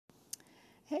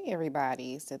Hey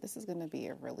everybody, so this is going to be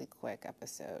a really quick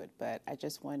episode, but I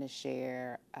just want to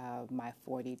share my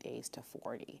 40 days to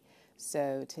 40.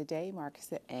 So today marks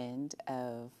the end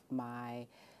of my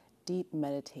deep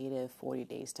meditative 40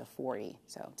 days to 40.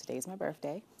 So today's my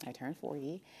birthday, I turned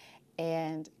 40,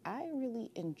 and I really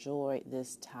enjoyed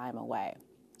this time away.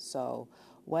 So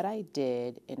what I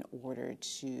did in order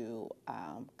to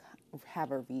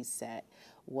have a reset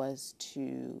was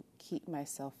to keep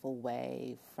myself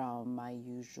away from my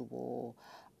usual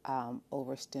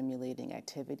overstimulating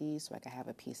activities so I could have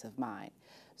a peace of mind.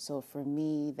 So for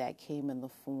me, that came in the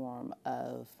form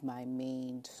of my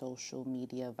main social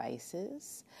media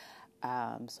vices.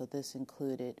 So this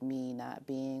included me not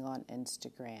being on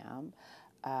Instagram,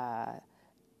 uh,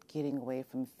 getting away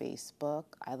from Facebook.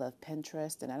 I love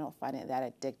Pinterest and I don't find it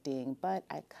that addicting, but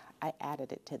I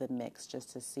added it to the mix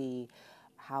just to see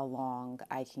how long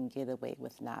I can get away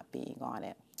with not being on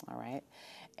it. All right.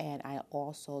 And I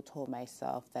also told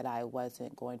myself that I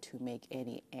wasn't going to make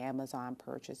any Amazon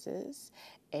purchases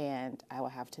and I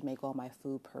would have to make all my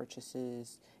food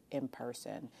purchases in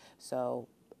person. So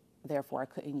therefore, I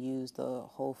couldn't use the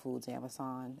Whole Foods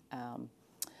Amazon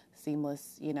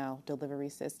seamless, delivery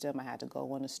system. I had to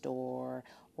go in a store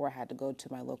or I had to go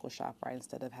to my local ShopRite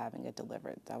instead of having it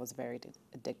delivered. I was very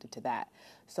addicted to that.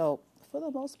 So for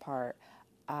the most part,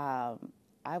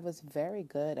 I was very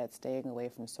good at staying away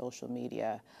from social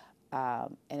media.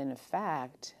 And in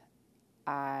fact,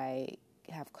 I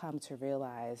have come to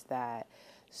realize that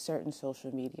certain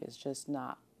social media is just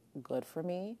not good for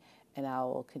me, and I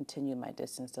will continue my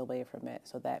distance away from it.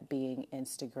 So that being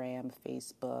Instagram,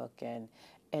 Facebook, and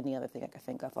any other thing I could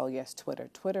think of. Oh yes,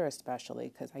 Twitter especially,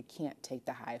 because I can't take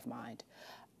the hive mind.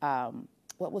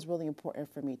 What was really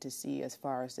important for me to see as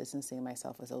far as distancing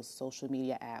myself as those social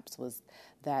media apps was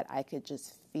that I could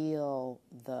just feel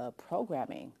the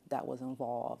programming that was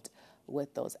involved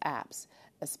with those apps,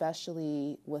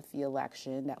 especially with the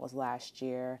election that was last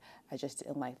year. I just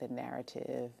didn't like the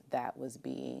narrative that was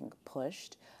being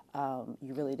pushed. You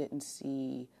really didn't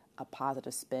see a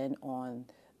positive spin on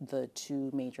the two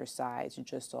major sides. You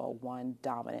just saw one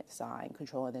dominant side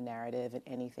controlling the narrative and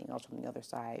anything else from the other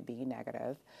side being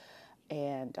negative.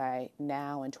 And I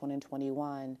now in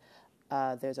 2021,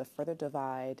 there's a further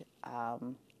divide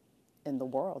in the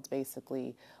world,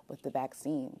 basically, with the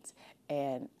vaccines.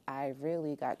 And I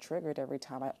really got triggered every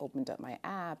time I opened up my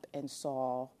app and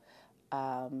saw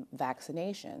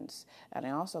vaccinations. And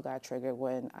I also got triggered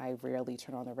when I rarely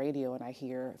turn on the radio and I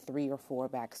hear 3 or 4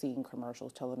 vaccine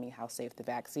commercials telling me how safe the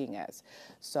vaccine is.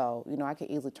 So, I could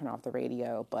easily turn off the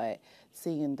radio, but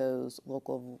seeing those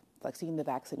seeing the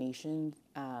vaccination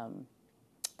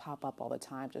pop up all the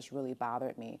time just really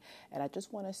bothered me. And I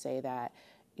just want to say that,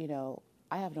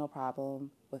 I have no problem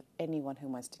with anyone who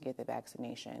wants to get the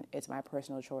vaccination. It's my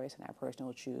personal choice, and I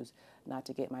personally choose not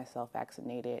to get myself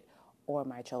vaccinated or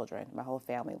my children, my whole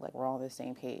family. Like, we're all on the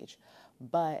same page.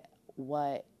 But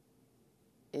what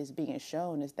is being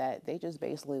shown is that they just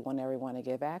basically want everyone to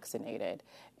get vaccinated.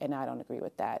 And I don't agree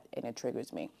with that, and it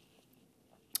triggers me.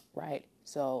 Right?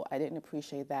 So I didn't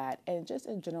appreciate that. And just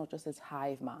in general, just this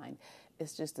hive mind.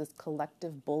 It's just this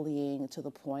collective bullying to the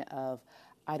point of,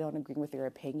 I don't agree with your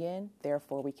opinion,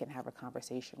 therefore we can have a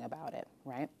conversation about it,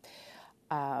 right?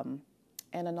 And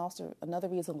then also another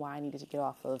reason why I needed to get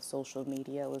off of social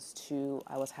media was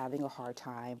I was having a hard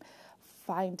time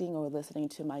finding or listening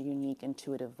to my unique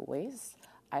intuitive voice.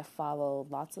 I follow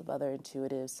lots of other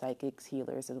intuitive psychics,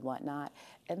 healers, and whatnot.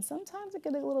 And sometimes I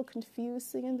get a little confused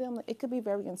seeing them. It could be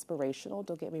very inspirational,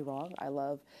 don't get me wrong. I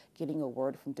love getting a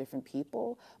word from different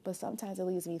people. But sometimes it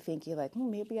leaves me thinking like,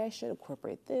 maybe I should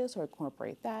incorporate this or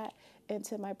incorporate that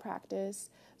into my practice.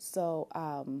 So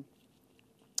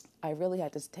I really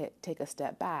had to take a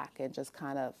step back and just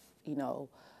kind of,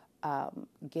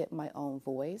 get my own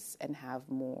voice and have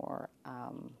more,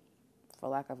 for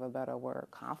lack of a better word,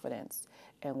 confidence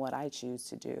in what I choose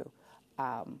to do.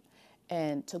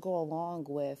 And to go along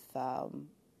with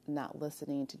not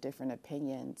listening to different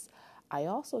opinions, I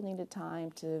also needed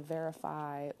time to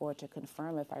verify or to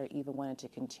confirm if I even wanted to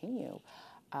continue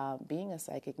being a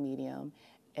psychic medium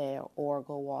or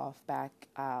go off back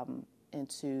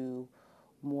into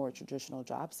more traditional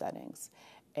job settings.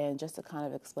 And just to kind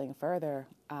of explain further,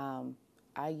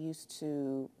 I used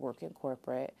to work in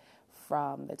corporate.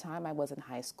 From the time I was in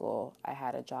high school, I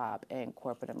had a job in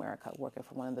corporate America working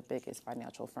for one of the biggest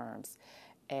financial firms.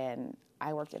 And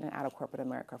I worked in and out of corporate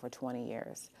America for 20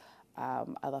 years.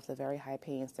 I left a very high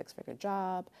paying 6-figure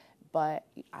job, but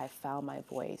I found my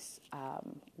voice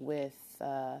with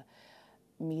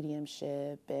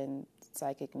mediumship and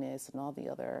psychicness and all the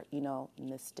other,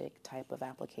 mystic type of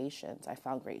applications. I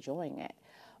found great joy in it.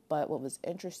 But what was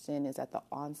interesting is at the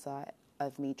onset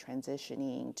of me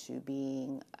transitioning to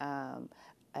being a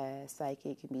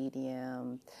psychic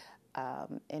medium,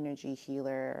 energy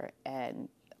healer, and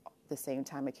the same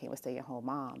time I became a stay-at-home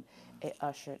mom, it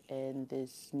ushered in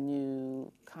this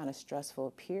new kind of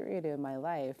stressful period in my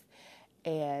life.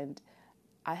 And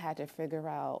I had to figure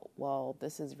out, well,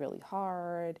 this is really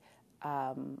hard.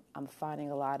 I'm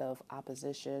finding a lot of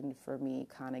opposition for me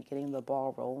kind of getting the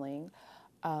ball rolling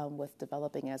with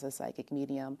developing as a psychic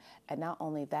medium. And not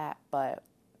only that, but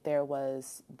there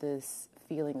was this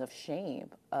feeling of shame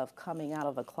of coming out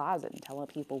of a closet and telling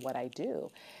people what I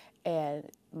do. And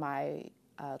my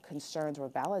concerns were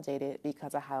validated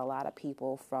because I had a lot of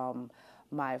people from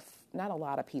not a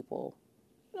lot of people,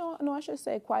 no, I should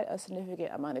say quite a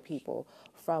significant amount of people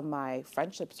from my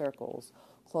friendship circles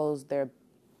closed their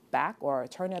back or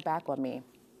turned their back on me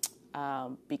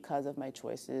because of my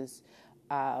choices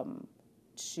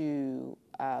to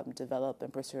develop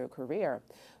and pursue a career.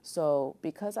 So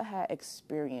because I had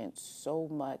experienced so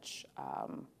much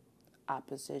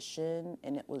opposition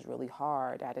and it was really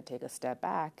hard, I had to take a step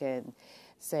back and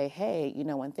say, hey,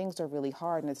 when things are really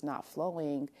hard and it's not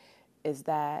flowing, is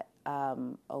that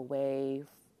a way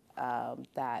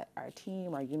that our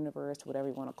team, our universe, whatever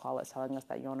you want to call it, is telling us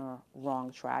that you're on a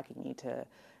wrong track and you need to,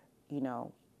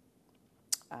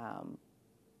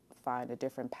 find a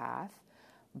different path.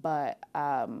 But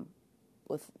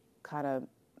with kind of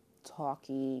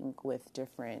talking with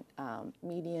different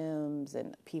mediums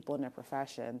and people in their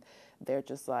profession, they're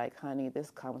just like, honey, this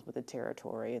comes with the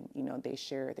territory. And, they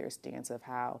share their stance of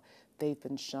how they've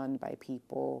been shunned by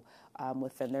people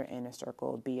within their inner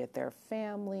circle, be it their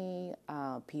family,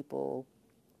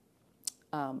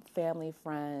 family,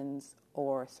 friends,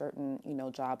 or certain,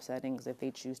 job settings if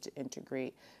they choose to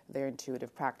integrate their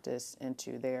intuitive practice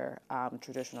into their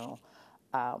traditional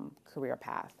career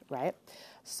path, right?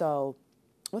 So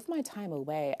with my time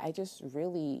away, I just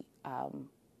really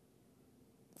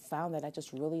found that I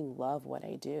just really love what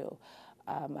I do.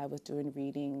 I was doing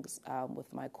readings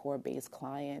with my core-based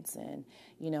clients, and,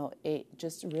 it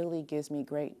just really gives me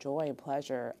great joy and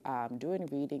pleasure doing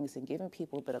readings and giving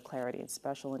people a bit of clarity,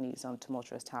 especially in these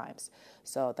tumultuous times.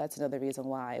 So that's another reason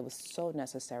why it was so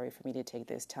necessary for me to take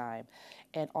this time.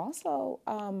 And also,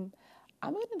 I'm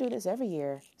going to do this every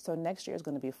year. So next year is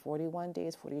going to be 41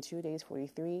 days, 42 days,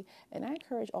 43. And I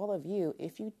encourage all of you,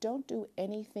 if you don't do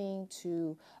anything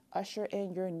to usher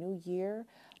in your new year,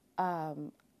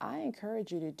 I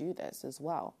encourage you to do this as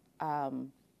well.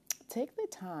 Take the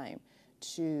time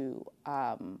to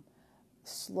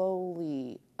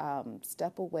slowly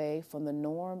step away from the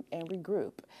norm and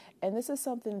regroup. And this is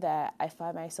something that I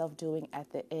find myself doing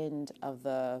at the end of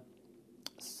the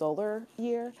solar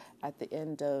year. At the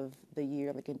end of the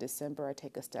year, like in December, I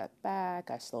take a step back,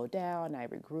 I slow down, I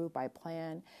regroup, I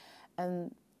plan.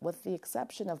 And with the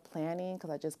exception of planning,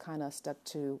 because I just kind of stuck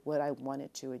to what I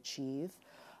wanted to achieve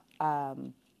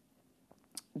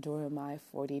during my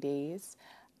 40 days,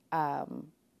 I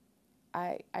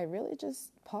really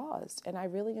just paused and I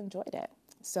really enjoyed it.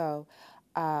 So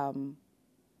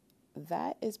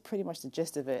that is pretty much the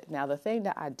gist of it. Now, the thing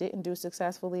that I didn't do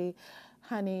successfully,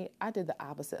 honey, I did the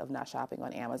opposite of not shopping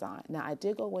on Amazon. Now, I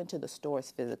did go into the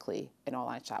stores physically and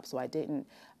online shop, so I didn't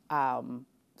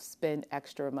spend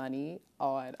extra money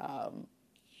on,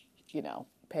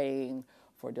 paying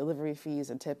for delivery fees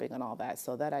and tipping and all that.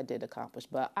 So that I did accomplish.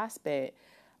 But I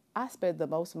spent the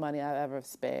most money I've ever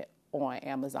spent on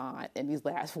Amazon in these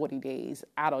last 40 days.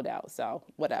 I don't know. So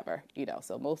whatever,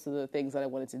 so most of the things that I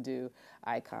wanted to do,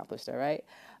 I accomplished. All right.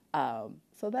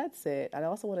 So that's it. I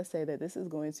also want to say that this is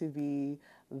going to be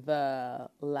the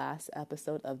last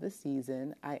episode of the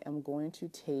season. I am going to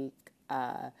take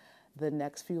the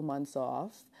next few months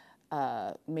off.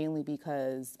 Mainly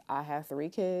because I have 3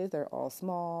 kids, they're all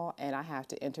small, and I have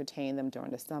to entertain them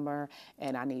during the summer,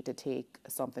 and I need to take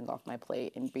something off my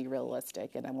plate and be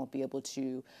realistic, and I won't be able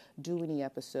to do any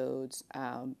episodes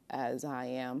as I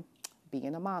am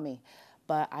being a mommy.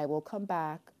 But I will come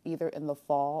back either in the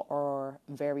fall or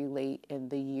very late in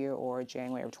the year or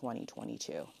January of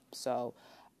 2022. So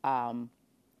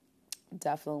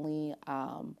definitely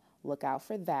look out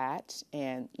for that.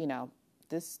 And,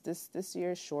 this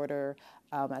year is shorter.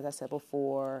 As I said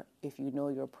before, if you know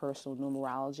your personal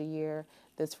numerology year,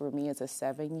 this for me is a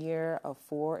 7-year. A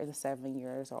 4 and 7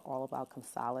 years are all about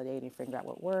consolidating, figuring out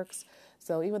what works.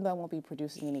 So even though I won't be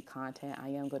producing any content, I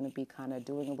am going to be kind of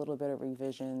doing a little bit of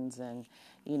revisions and,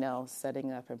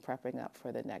 setting up and prepping up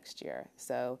for the next year.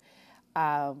 So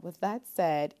with that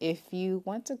said, if you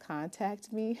want to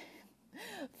contact me,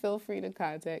 feel free to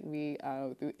contact me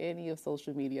through any of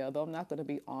social media, though I'm not going to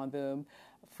be on them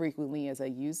frequently as I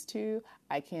used to,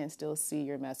 I can still see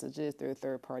your messages through a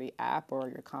third-party app or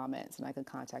your comments, and I can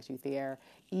contact you there.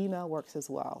 Email works as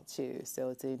well, too. So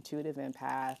it's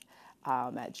intuitiveempath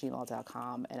at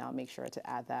gmail.com, and I'll make sure to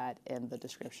add that in the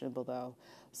description below.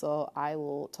 So I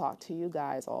will talk to you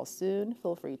guys all soon.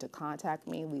 Feel free to contact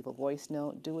me, leave a voice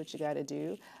note, do what you got to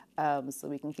do so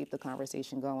we can keep the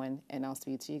conversation going, and I'll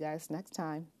speak to you guys next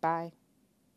time. Bye.